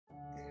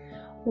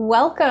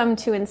Welcome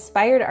to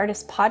Inspired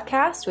Artist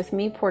Podcast with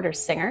me, Porter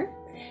Singer.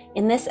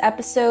 In this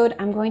episode,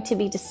 I'm going to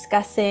be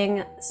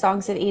discussing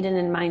Songs of Eden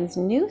and Mind's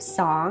new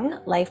song,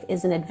 Life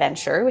is an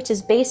Adventure, which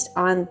is based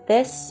on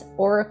this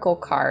oracle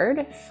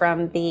card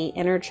from the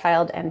Inner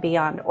Child and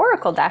Beyond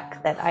Oracle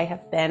deck that I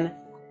have been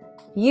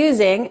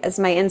using as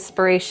my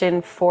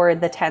inspiration for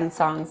the 10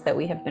 songs that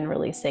we have been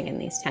releasing in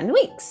these 10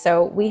 weeks.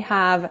 So we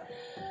have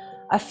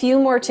a few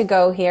more to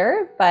go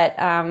here, but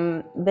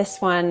this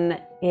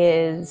one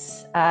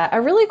is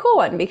a really cool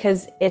one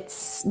because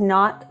it's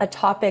not a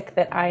topic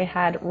that I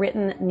had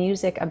written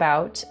music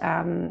about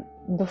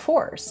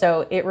before.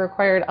 So it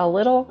required a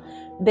little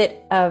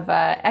bit of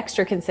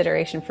extra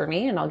consideration for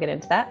me, and I'll get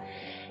into that.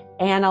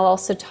 And I'll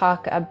also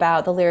talk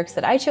about the lyrics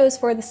that I chose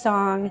for the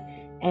song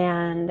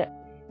and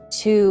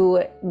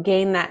to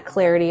gain that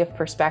clarity of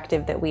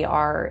perspective that we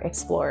are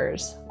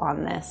explorers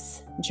on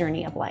this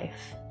journey of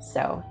life.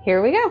 So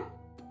here we go.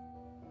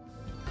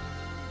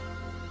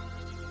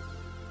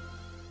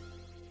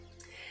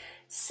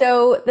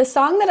 So the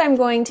song that I'm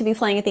going to be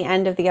playing at the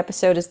end of the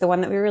episode is the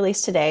one that we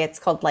released today. It's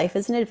called Life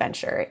is an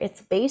Adventure.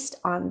 It's based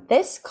on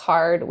this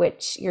card,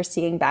 which you're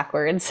seeing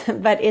backwards,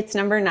 but it's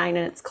number 9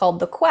 and it's called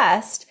The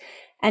Quest.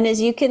 And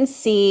as you can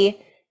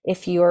see,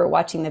 if you're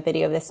watching the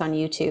video of this on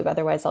YouTube,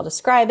 otherwise I'll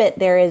describe it,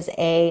 there is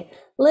a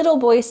little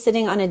boy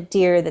sitting on a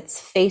deer that's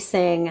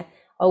facing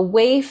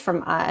away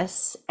from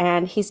us.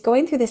 And he's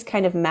going through this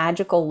kind of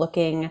magical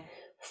looking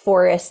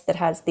forest that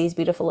has these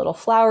beautiful little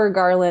flower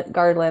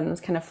garlands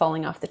kind of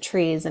falling off the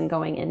trees and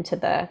going into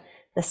the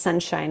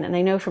sunshine. And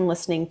I know from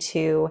listening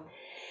to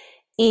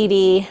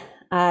Edie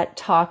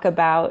talk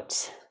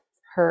about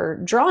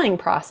her drawing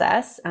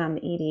process,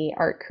 Edie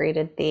Art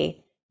created the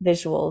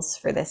visuals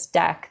for this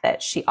deck,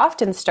 that she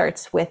often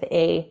starts with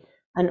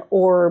an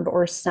orb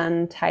or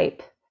sun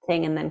type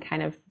thing and then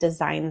kind of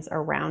designs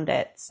around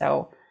it.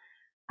 So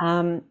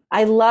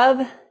I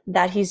love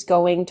that he's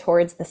going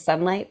towards the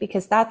sunlight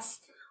because that's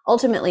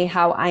ultimately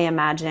how I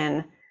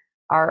imagine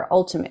our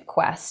ultimate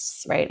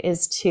quests, right,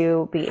 is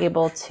to be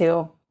able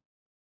to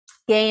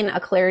gain a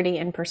clarity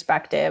and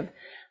perspective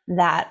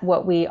that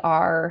what we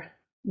are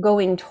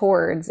going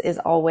towards is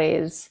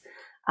always,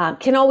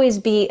 can always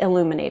be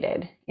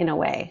illuminated in a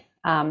way.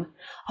 I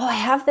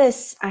have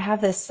this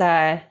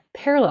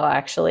parallel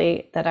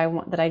actually that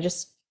I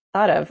just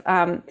thought of.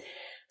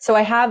 So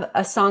I have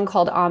a song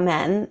called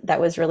Amen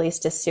that was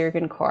released as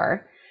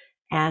Sirgan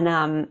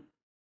and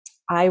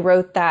I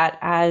wrote that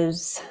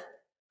as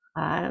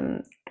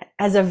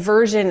a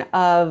version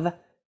of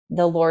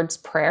the Lord's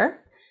Prayer.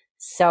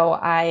 So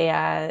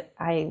I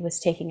was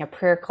taking a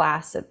prayer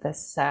class at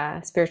this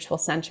spiritual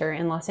center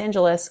in Los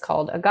Angeles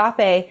called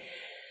Agape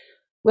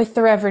with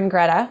the Reverend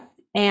Greta,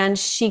 and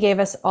she gave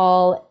us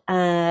all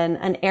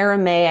an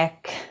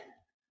Aramaic,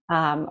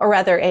 or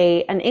rather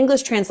an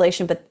English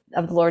translation, but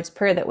of the Lord's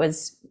Prayer that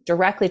was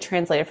directly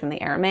translated from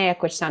the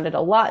Aramaic, which sounded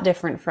a lot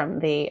different from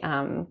the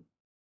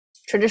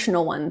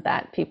traditional one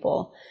that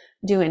people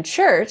do in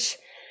church.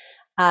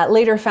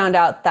 Later found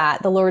out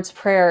that the Lord's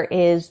Prayer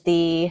is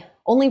the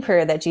only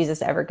prayer that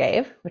Jesus ever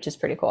gave, which is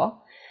pretty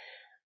cool.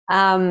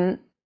 And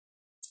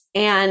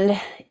in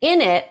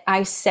it,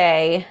 I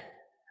say,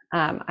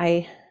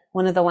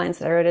 one of the lines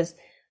that I wrote is,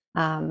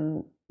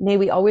 may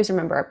we always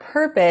remember our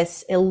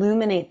purpose,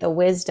 illuminate the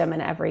wisdom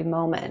in every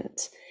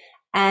moment.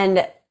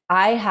 And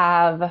I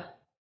have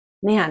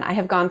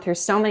gone through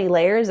so many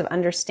layers of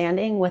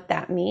understanding what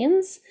that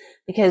means,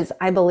 because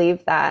I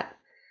believe that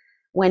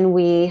when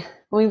we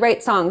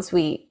write songs,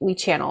 we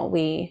channel,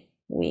 we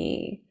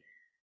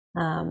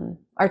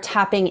are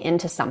tapping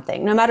into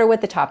something, no matter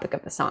what the topic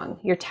of the song,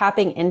 you're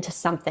tapping into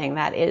something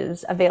that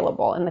is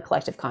available in the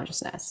collective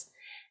consciousness.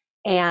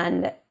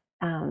 And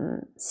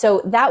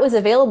so that was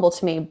available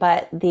to me,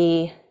 but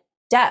the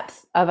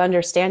depth of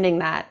understanding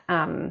that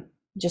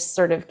just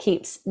sort of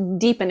keeps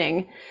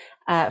deepening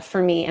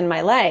for me in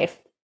my life.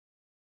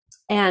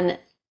 And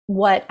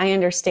what I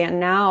understand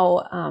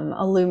now,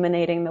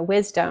 illuminating the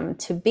wisdom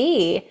to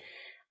be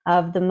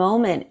of the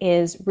moment,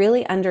 is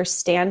really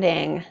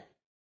understanding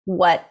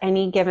what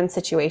any given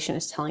situation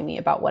is telling me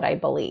about what I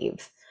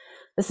believe.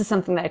 This is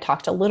something that I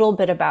talked a little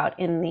bit about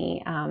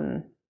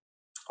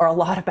or a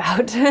lot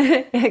about.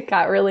 It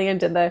got really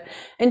into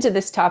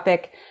this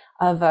topic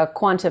of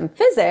quantum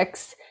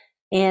physics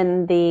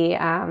in the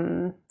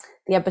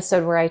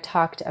episode where I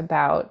talked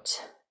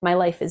about My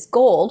Life is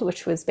Gold,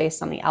 which was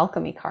based on the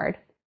alchemy card.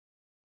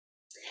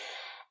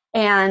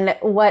 And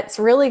what's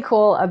really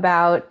cool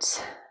about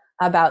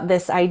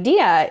this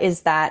idea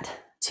is that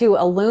to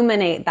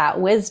illuminate that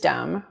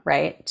wisdom,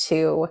 right,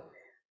 to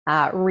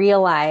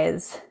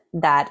realize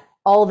that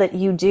all that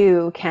you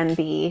do can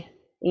be,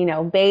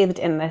 bathed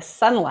in this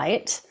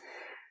sunlight,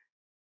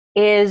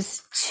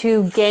 is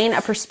to gain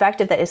a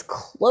perspective that is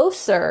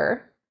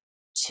closer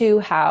to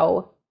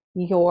how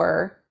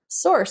your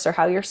source or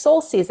how your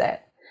soul sees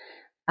it.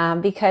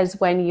 Because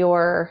when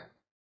your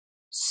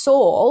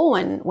soul,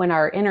 when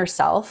our inner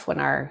self, when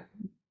our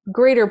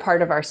greater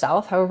part of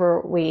ourself,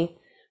 however we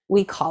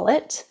call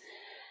it,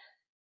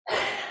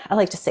 I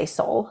like to say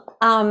soul,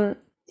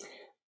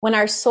 when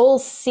our soul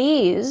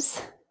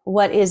sees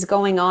what is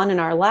going on in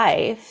our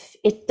life,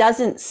 it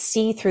doesn't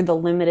see through the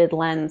limited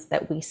lens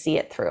that we see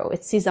it through.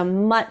 It sees a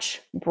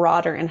much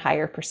broader and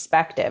higher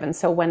perspective. And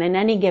so when in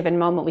any given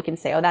moment we can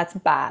say, oh, that's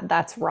bad,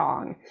 that's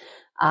wrong,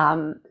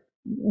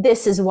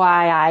 this is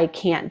why I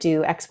can't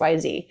do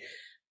XYZ.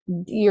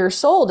 Your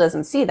soul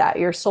doesn't see that.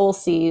 Your soul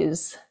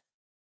sees,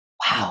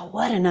 wow,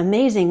 what an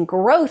amazing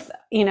growth,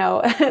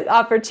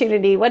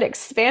 opportunity, what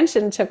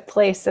expansion took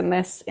place in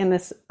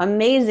this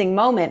amazing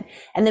moment.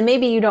 And then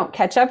maybe you don't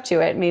catch up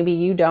to it. Maybe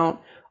you don't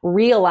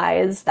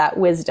realize that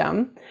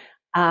wisdom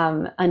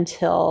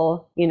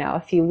until,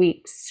 a few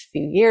weeks,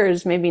 few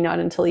years, maybe not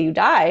until you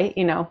die,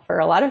 for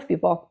a lot of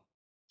people.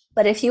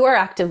 But if you are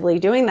actively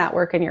doing that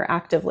work and you're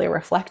actively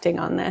reflecting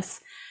on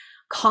this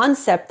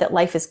concept that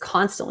life is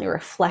constantly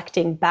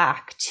reflecting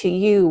back to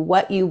you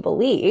what you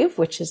believe,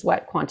 which is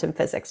what quantum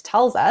physics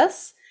tells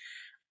us,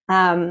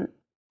 and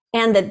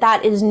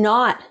that is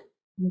not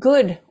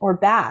good or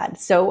bad.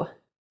 So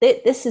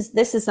this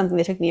is something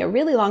that took me a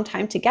really long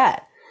time to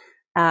get,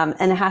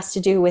 and it has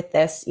to do with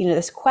this,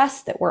 this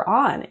quest that we're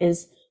on.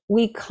 Is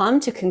we come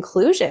to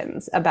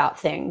conclusions about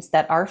things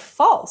that are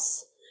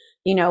false.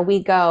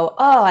 We go,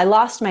 oh, I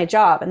lost my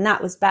job and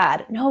that was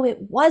bad. No, it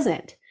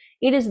wasn't.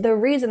 It is the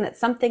reason that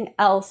something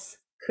else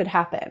could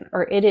happen,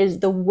 or it is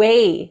the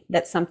way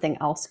that something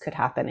else could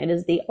happen. It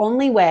is the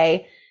only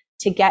way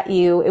to get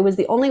you, it was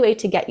the only way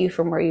to get you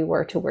from where you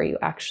were to where you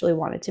actually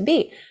wanted to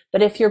be.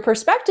 But if your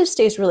perspective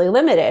stays really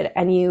limited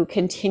and you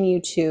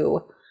continue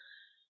to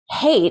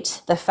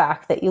hate the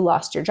fact that you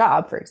lost your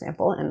job, for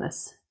example, in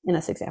this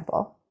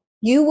example,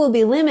 you will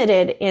be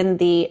limited in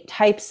the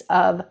types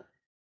of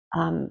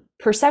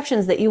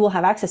perceptions that you will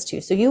have access to.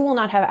 So you will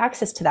not have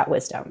access to that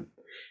wisdom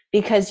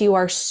because you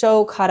are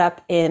so caught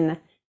up in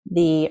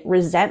the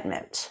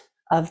resentment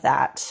of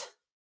that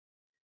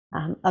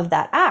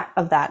act,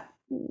 of that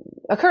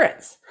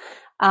occurrence.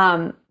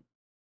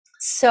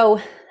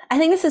 So I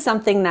think this is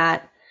something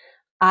that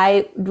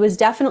I was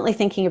definitely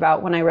thinking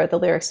about when I wrote the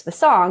lyrics to the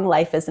song,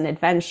 Life is an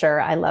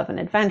Adventure. I love an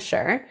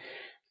adventure.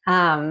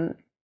 And,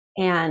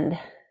 I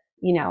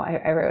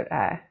wrote,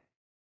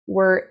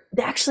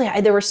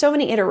 there were so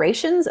many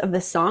iterations of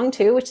this song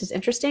too, which is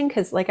interesting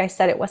because, like I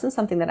said, it wasn't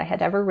something that I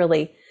had ever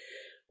really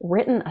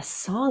written a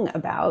song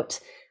about.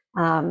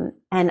 And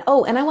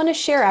I want to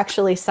share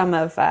actually some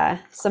of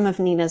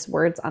Nina's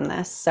words on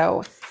this.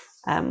 So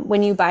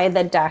when you buy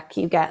the deck,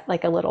 you get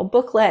like a little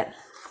booklet,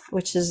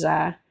 which is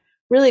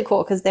really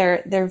cool because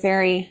they're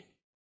very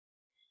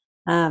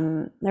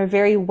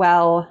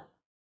well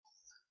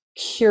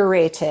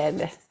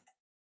curated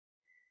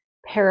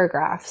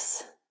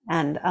paragraphs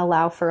and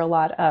allow for a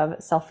lot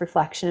of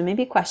self-reflection and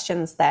maybe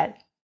questions that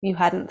you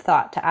hadn't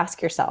thought to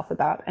ask yourself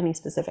about any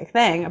specific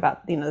thing,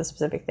 about the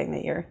specific thing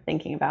that you're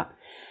thinking about.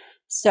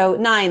 So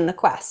 9, the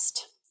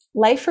quest.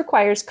 Life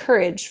requires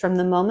courage from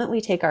the moment we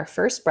take our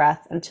first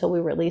breath until we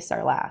release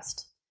our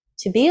last.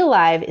 To be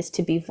alive is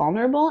to be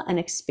vulnerable and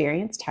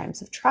experience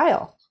times of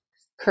trial.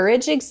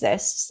 Courage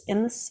exists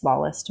in the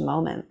smallest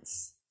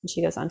moments. And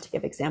she goes on to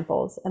give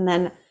examples. And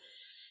then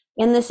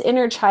in this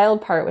inner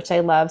child part, which I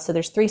love, so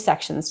there's 3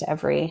 sections to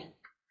every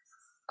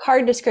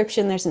card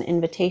description. There's an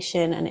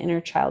invitation, an inner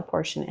child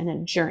portion, and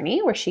a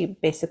journey where she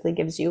basically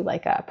gives you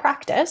like a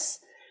practice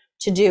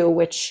to do,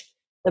 which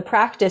the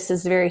practice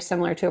is very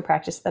similar to a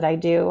practice that I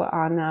do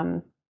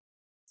on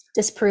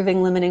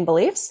disproving limiting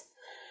beliefs.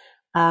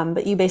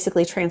 But you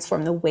basically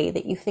transform the way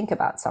that you think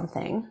about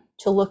something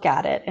to look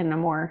at it in a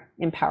more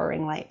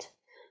empowering light,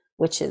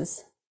 which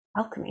is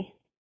alchemy.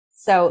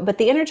 So, but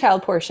the inner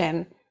child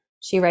portion,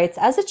 she writes,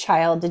 as a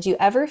child, did you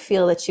ever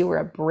feel that you were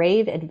a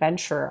brave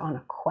adventurer on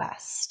a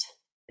quest?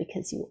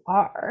 Because you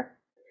are.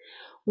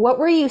 What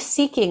were you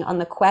seeking on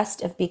the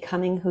quest of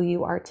becoming who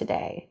you are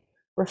today?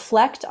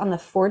 Reflect on the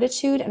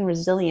fortitude and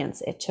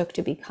resilience it took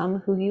to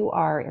become who you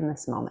are in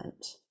this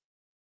moment.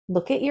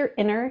 Look at your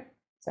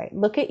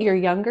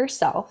younger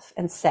self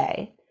and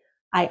say,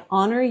 I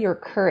honor your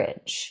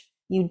courage.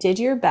 You did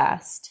your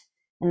best,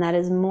 and that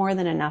is more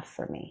than enough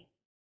for me.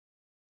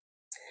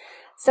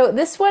 So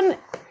this one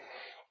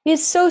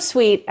is so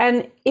sweet.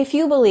 And if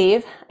you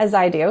believe, as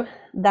I do,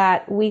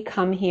 that we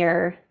come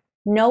here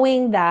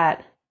knowing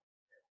that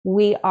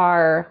we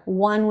are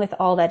one with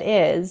all that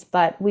is,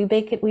 but we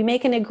make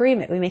an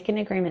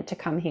agreement to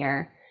come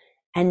here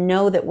and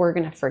know that we're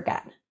going to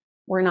forget.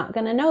 We're not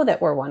going to know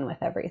that we're one with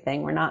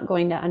everything. We're not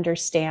going to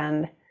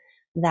understand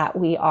that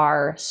we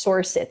are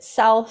source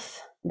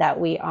itself, that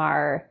we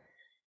are,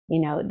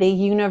 the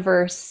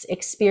universe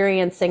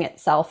experiencing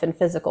itself in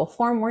physical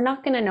form. We're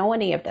not going to know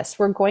any of this.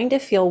 We're going to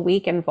feel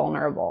weak and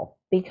vulnerable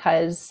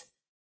because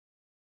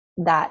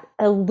that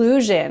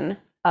illusion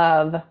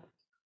of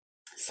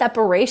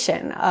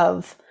separation,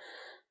 of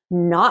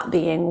not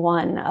being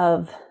one,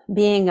 of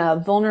being a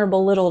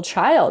vulnerable little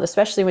child,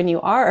 especially when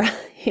you are,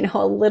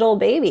 a little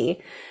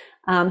baby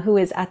who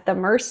is at the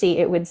mercy,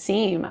 it would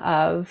seem,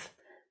 of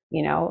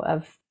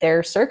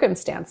their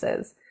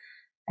circumstances.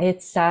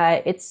 It's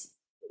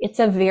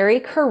a very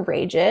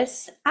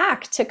courageous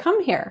act to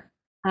come here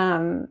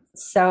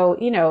So,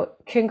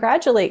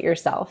 congratulate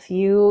yourself.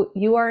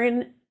 You are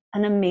an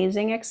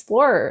amazing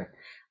explorer.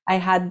 I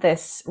had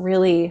this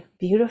really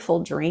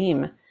beautiful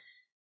dream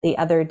the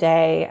other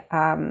day.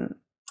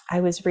 I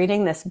was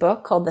reading this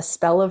book called The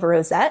Spell of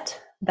Rosette.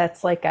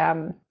 That's like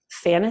a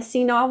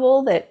fantasy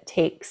novel that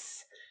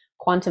takes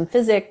quantum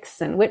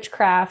physics and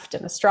witchcraft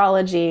and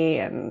astrology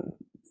and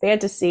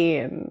fantasy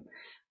and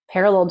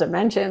parallel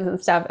dimensions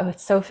and stuff. Oh,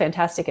 it's so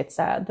fantastic. It's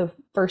the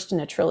first in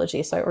a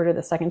trilogy. So I ordered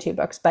the second two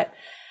books. But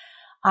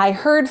I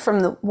heard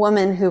from the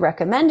woman who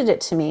recommended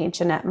it to me,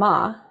 Jeanette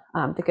Ma,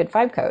 the Good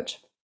Vibe Coach,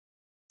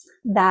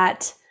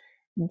 that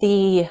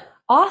the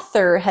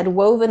author had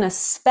woven a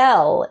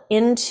spell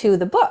into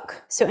the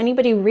book. So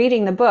anybody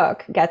reading the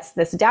book gets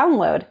this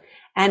download.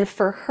 And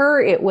for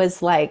her, it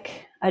was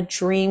like a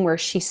dream where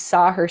she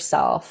saw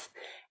herself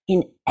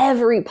in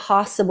every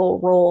possible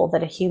role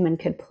that a human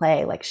could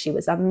play. Like she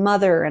was a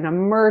mother and a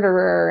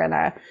murderer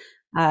and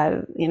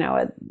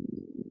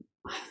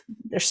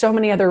there's so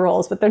many other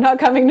roles, but they're not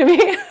coming to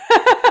me.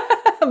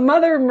 A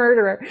mother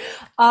murderer.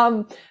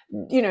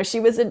 She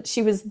was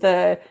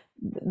the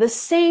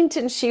saint,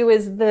 and she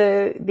was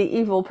the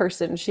evil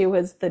person. She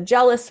was the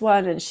jealous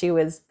one, and she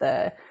was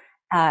the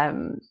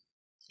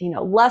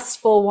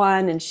lustful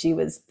one, and she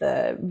was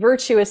the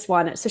virtuous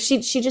one. So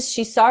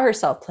she saw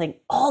herself playing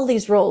all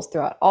these roles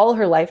throughout all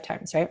her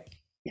lifetimes, right?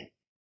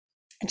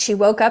 And she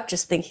woke up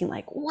just thinking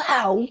like,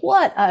 wow,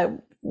 what a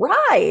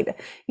ride.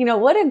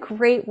 What a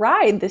great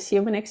ride this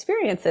human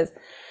experience is.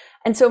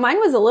 And so mine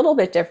was a little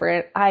bit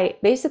different. I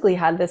basically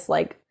had this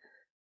like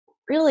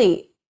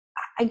really,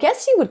 I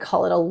guess you would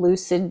call it a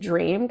lucid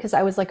dream, because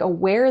I was like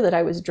aware that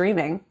I was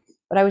dreaming,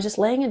 but I was just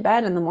laying in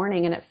bed in the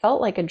morning and it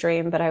felt like a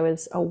dream, but I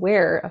was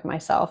aware of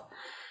myself.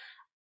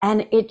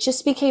 And it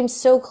just became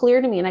so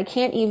clear to me, and I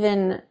can't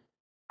even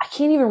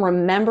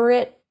remember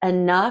it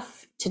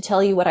enough to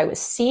tell you what I was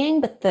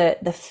seeing, but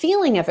the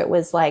feeling of it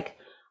was like,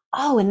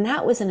 oh, and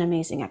that was an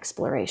amazing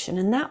exploration,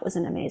 and that was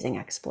an amazing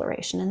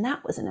exploration, and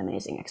that was an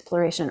amazing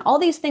exploration. All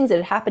these things that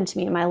had happened to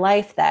me in my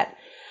life that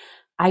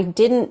I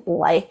didn't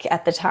like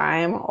at the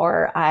time,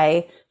 or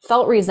I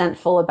felt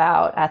resentful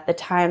about at the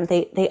time,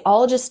 they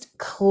all just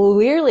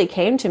clearly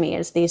came to me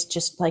as these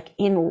just like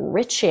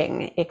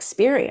enriching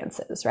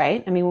experiences,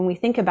 right? I mean, when we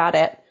think about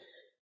it,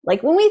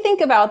 like when we think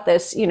about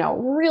this,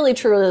 really,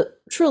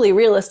 truly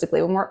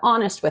realistically, when we're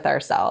honest with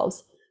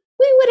ourselves,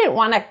 we wouldn't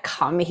want to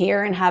come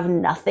here and have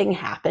nothing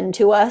happen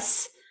to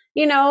us,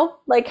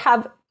 like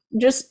have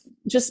just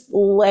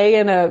lay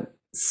in a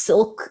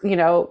silk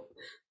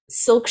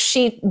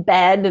sheet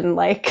bed and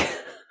like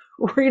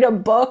read a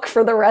book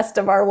for the rest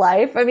of our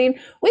life. I mean,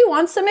 we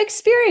want some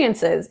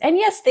experiences, and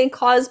yes, they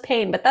cause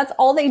pain, but that's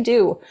all they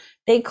do.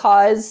 They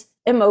cause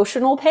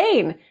emotional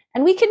pain,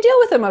 and we can deal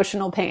with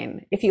emotional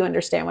pain if you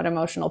understand what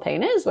emotional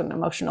pain is. What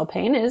emotional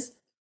pain is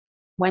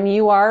when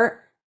you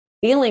are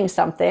feeling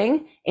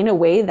something in a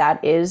way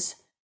that is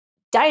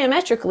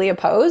diametrically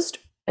opposed,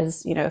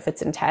 as if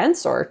it's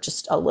intense or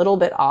just a little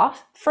bit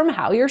off from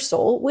how your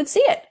soul would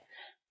see it.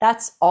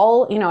 That's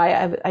all.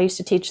 I used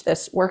to teach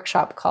this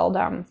workshop called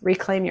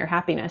Reclaim Your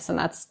Happiness, and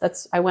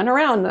that's I went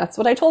around and that's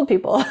what I told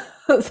people.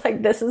 It's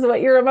like, this is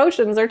what your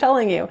emotions are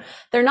telling you.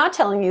 They're not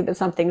telling you that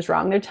something's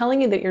wrong. They're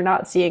telling you that you're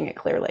not seeing it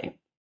clearly.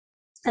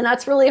 And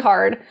that's really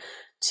hard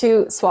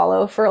to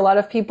swallow for a lot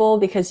of people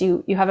because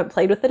you haven't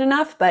played with it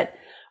enough. But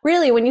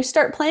really, when you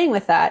start playing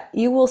with that,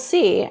 you will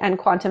see, and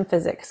quantum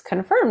physics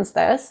confirms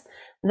this,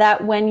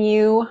 that when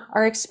you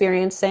are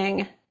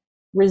experiencing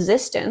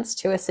resistance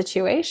to a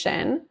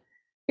situation,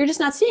 you're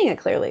just not seeing it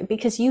clearly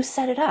because you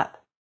set it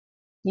up.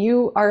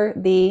 You are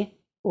the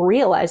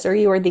realizer,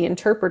 you are the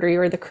interpreter,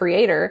 you are the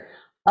creator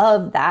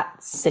of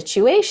that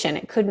situation.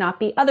 It could not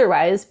be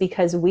otherwise,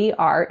 because we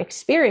are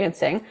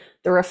experiencing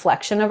the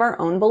reflection of our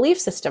own belief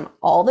system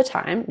all the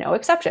time, no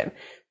exception.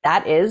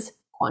 That is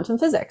quantum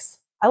physics.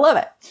 I love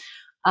it.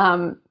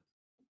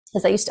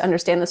 As I used to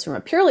understand this from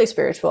a purely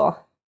spiritual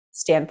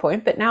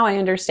standpoint, but now I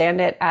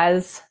understand it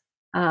as,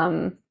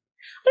 I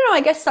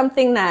guess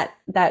something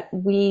that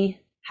we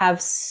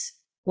have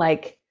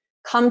like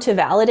come to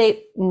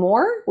validate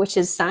more, which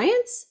is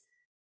science,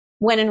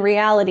 when in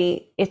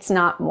reality, it's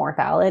not more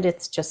valid.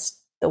 It's just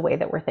the way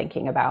that we're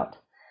thinking about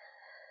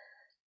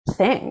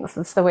things.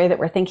 It's the way that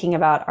we're thinking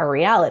about our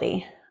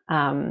reality.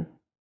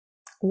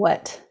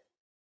 What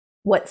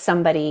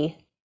somebody,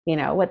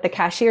 what the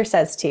cashier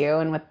says to you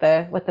and what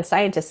the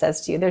scientist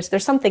says to you,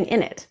 there's something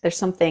in it. There's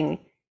something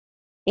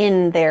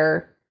in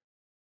their,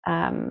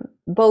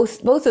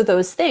 both of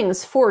those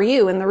things for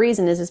you. And the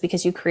reason is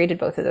because you created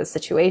both of those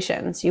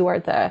situations. You are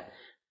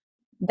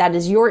that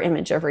is your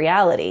image of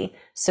reality.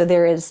 So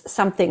there is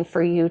something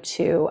for you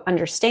to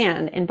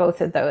understand in both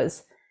of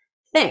those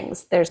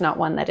things. There's not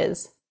one that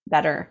is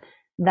better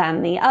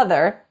than the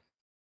other.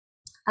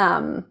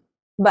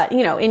 But,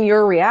 in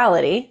your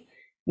reality,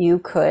 you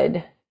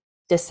could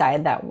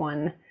decide that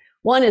one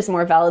is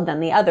more valid than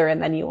the other.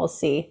 And then you will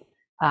see,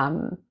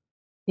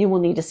 you will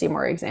need to see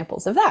more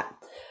examples of that.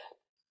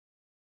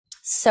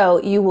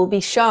 So you will be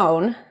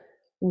shown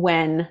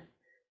when,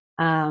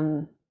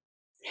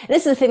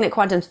 This is the thing that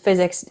quantum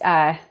physics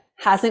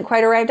hasn't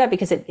quite arrived at,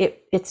 because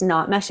it's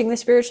not meshing the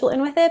spiritual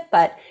in with it.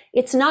 But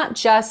it's not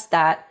just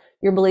that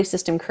your belief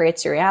system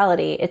creates your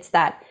reality. It's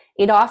that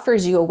it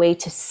offers you a way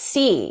to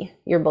see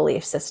your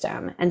belief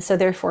system. And so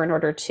therefore, in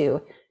order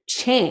to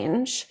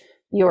change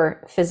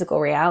your physical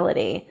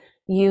reality,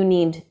 you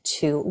need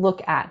to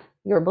look at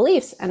your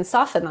beliefs and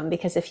soften them.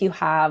 Because if you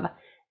have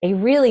a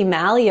really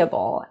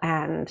malleable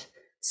and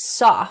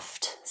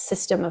soft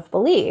system of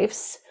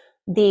beliefs,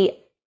 the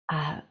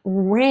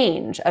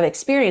range of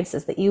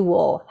experiences that you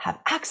will have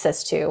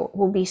access to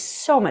will be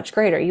so much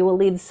greater. You will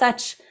lead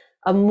such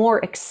a more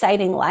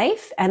exciting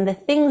life, and the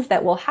things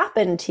that will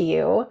happen to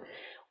you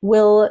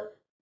will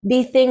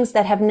be things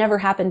that have never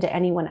happened to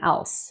anyone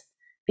else,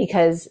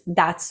 because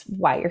that's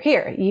why you're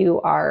here.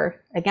 You are,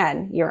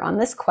 again, you're on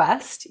this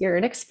quest, you're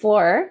an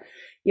explorer,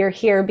 you're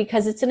here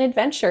because it's an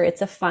adventure,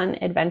 it's a fun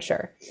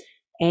adventure.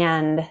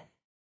 And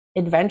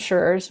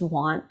adventurers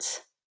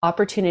want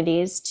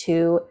opportunities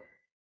to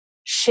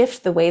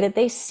shift the way that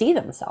they see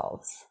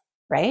themselves,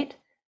 right?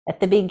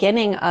 At the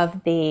beginning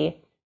of the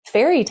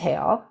fairy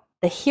tale,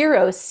 the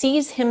hero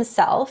sees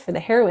himself, or the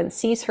heroine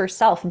sees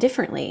herself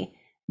differently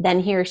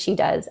than he or she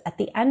does at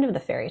the end of the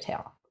fairy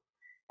tale.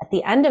 At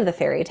the end of the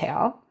fairy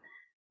tale,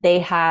 they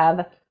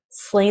have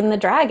slain the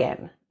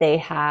dragon. They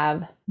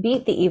have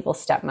beat the evil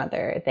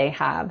stepmother. They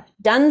have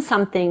done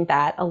something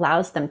that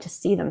allows them to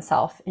see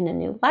themselves in a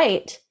new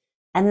light.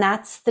 And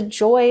that's the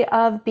joy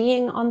of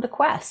being on the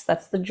quest.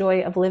 That's the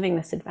joy of living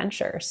this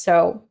adventure.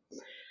 So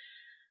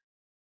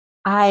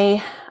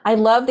I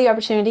love the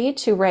opportunity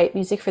to write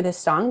music for this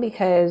song,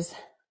 because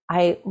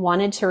I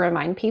wanted to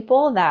remind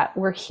people that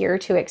we're here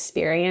to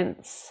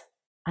experience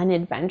an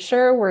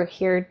adventure. We're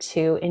here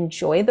to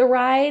enjoy the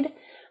ride.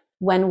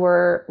 When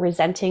we're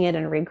resenting it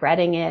and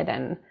regretting it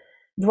and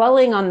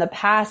dwelling on the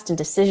past and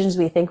decisions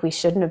we think we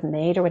shouldn't have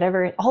made or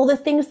whatever, all the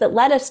things that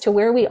led us to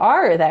where we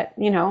are, that,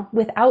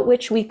 without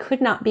which we could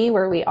not be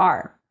where we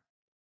are,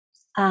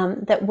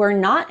 that we're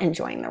not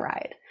enjoying the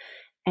ride.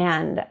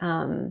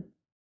 And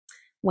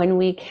when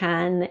we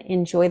can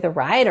enjoy the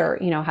ride, or,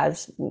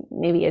 has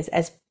maybe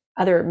as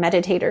other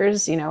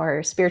meditators,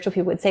 or spiritual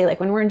people would say, like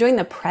when we're enjoying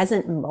the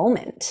present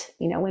moment,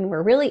 when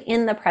we're really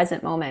in the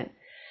present moment,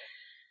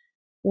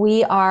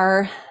 we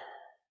are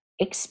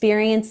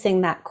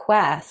experiencing that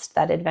quest,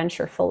 that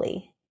adventure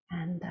fully.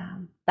 And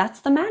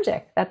that's the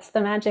magic. That's the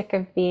magic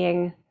of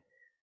being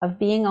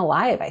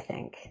alive, I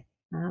think.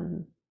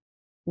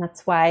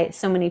 That's why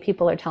so many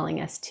people are telling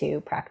us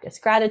to practice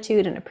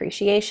gratitude and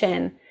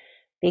appreciation,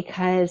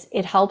 because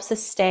it helps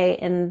us stay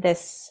in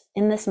this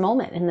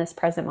moment, in this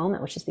present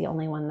moment, which is the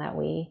only one that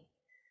we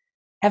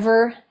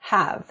ever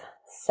have.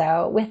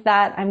 So with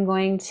that, I'm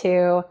going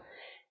to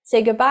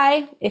say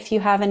goodbye. If you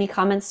have any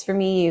comments for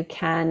me, you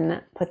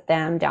can put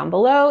them down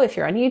below if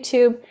you're on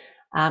YouTube.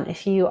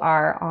 If you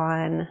are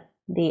on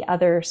the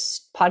other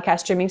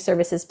podcast streaming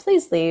services,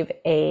 please leave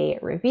a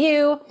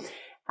review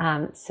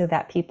so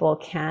that people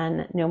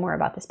can know more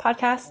about this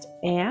podcast.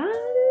 And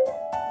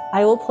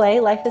I will play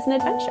Life is an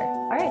Adventure.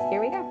 All right,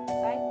 here we go.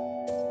 Bye.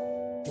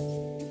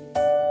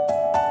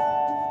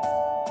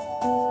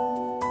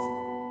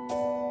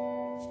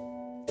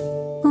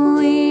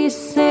 We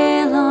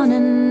sail on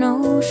an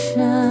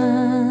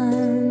ocean.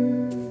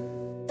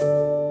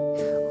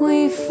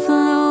 We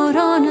float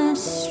on a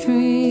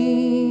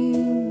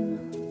stream.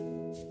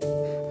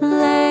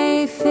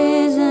 Life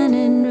is an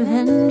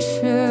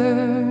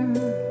adventure,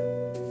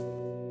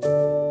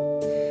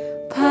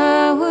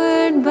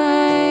 powered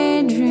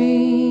by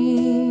dreams.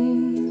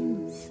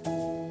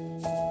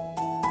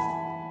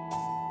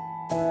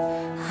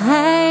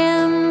 I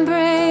am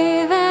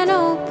brave and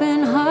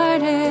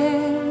open-hearted.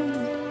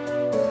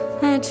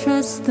 I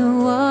trust the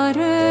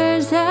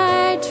waters,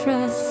 I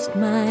trust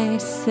my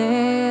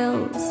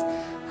sails.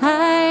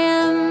 I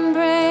am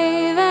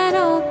brave and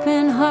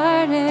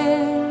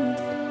open-hearted.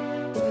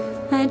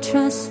 I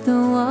trust the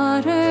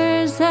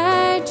waters,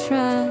 I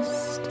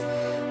trust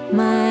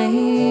myself.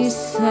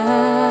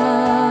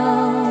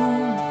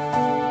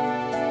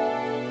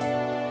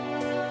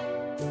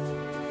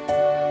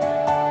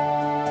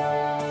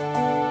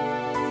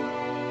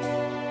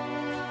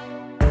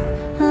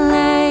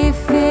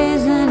 Life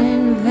is an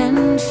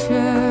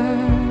adventure.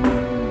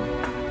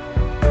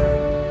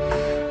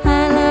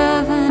 I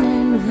love an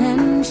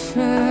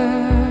adventure.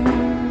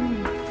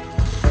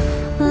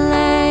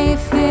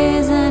 Life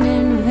is an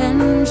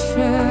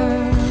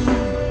adventure.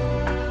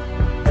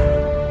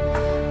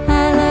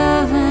 I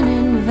love an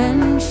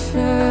adventure.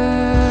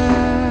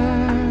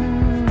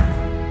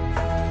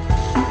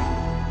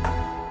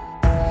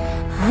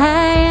 I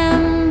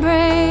am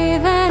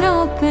brave and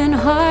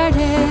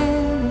open-hearted.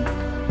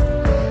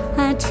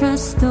 I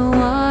trust the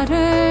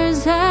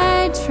waters,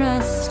 I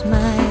trust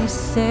my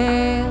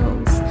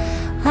sails.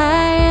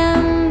 I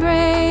am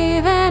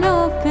brave and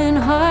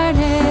open-hearted.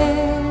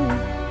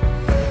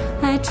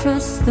 I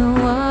trust the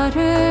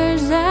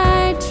waters,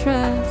 I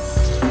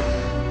trust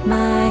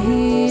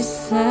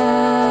myself.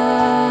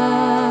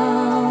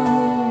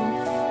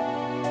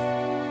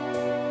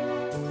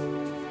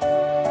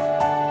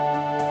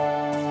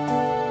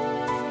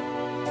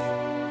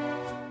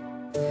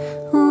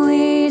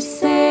 We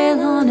sail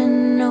on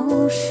an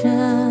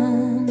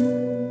ocean.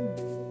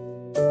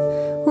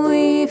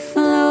 We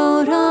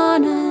float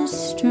on a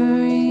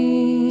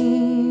stream.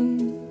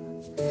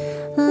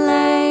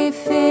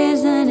 Life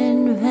is an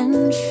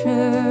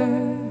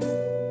adventure.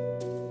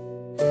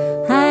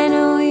 I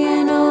know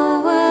you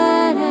know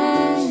what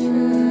I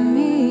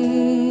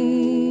mean.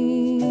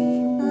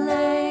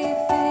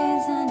 Life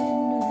is an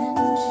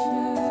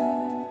adventure.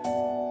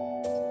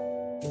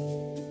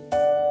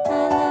 I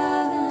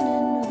love an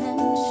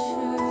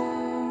adventure.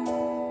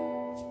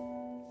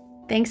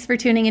 Thanks for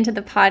tuning into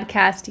the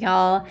podcast,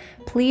 y'all.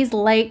 Please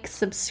like,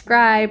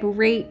 subscribe,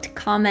 rate,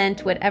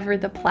 comment, whatever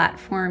the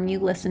platform you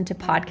listen to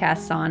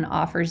podcasts on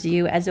offers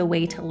you as a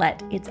way to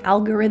let its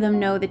algorithm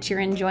know that you're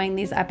enjoying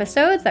these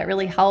episodes. That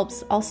really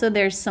helps. Also,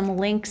 there's some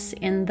links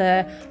in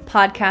the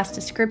podcast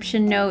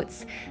description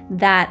notes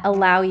that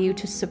allow you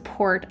to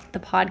support the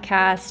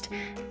podcast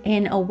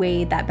in a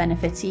way that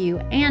benefits you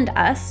and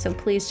us. So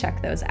please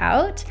check those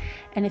out.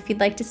 And if you'd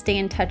like to stay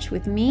in touch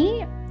with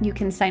me, you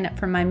can sign up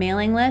for my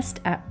mailing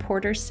list at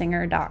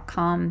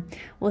portersinger.com.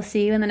 We'll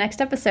see you in the next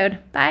episode.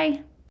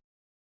 Bye.